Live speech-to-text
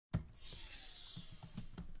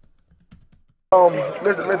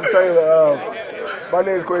Mr. Taylor, my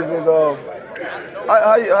next question is,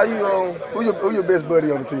 who your best buddy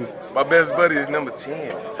on the team? My best buddy is number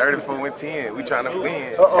 10, 34 and 10. We trying to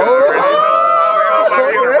win. Okay,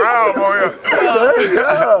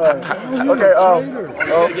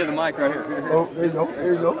 get the mic right here. Oh, there you go.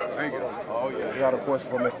 There you go. Oh yeah, I got a question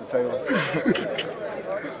for Mr. Taylor.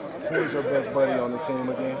 Who's your best buddy on the team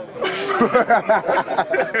again?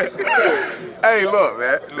 Hey, look,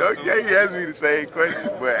 man. Look, yeah, he asked me the same question,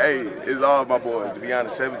 but hey, it's all my boys. To be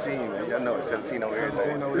honest, 17, man. Y'all know it's 17 on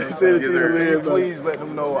everything. 17 on everything. Please let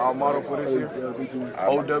them know our motto for this year.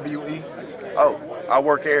 OWE. Oh, I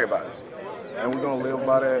work everybody. And we're gonna live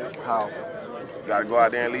by that. How? Gotta go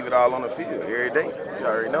out there and leave it all on the field every day. You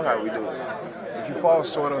already know how we do it. If you fall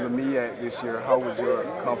short of the MEAC this year, how would your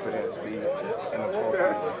confidence be in the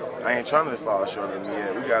postseason? I ain't trying to fall short of the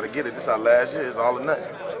MEAC. We gotta get it. This our last year. It's all or nothing.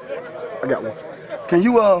 I got one.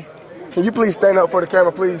 Can you please stand up for the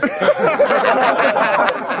camera, please?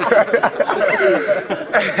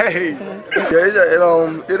 Hey. Yeah,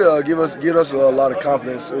 it'll give us a lot of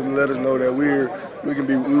confidence and let us know that we're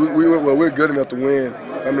good enough to win.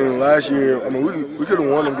 I mean, last year, we could have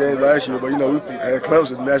won them games last year, but we had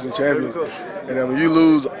Clemson national champions, and when you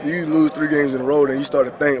lose 3 games in a row, then you start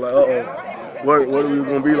to think like, what are we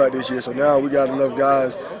going to be like this year? So now we got enough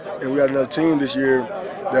guys, and we got enough team this year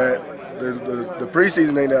that the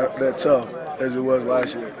preseason ain't that tough as it was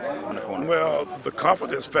last year. Well, the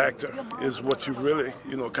confidence factor is what you really,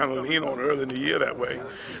 kind of lean on early in the year that way.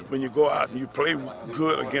 When you go out and you play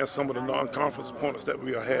good against some of the non-conference opponents that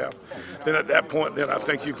we have, then at that point, then I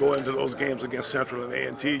think you go into those games against Central and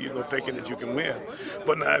A&T, thinking that you can win.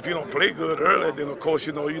 But now, if you don't play good early, then of course,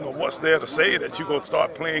 what's there to say that you're going to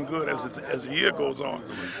start playing good as the year goes on.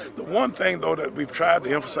 The one thing, though, that we've tried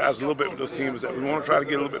to emphasize a little bit with this team is that we want to try to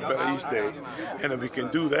get a little bit better each day. And if we can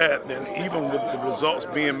do that, then even with the results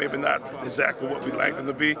being maybe not exactly what we'd like them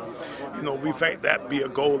to be, we think that'd be a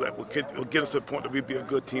goal that will get us to the point that we'd be a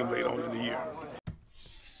good team later on in the year.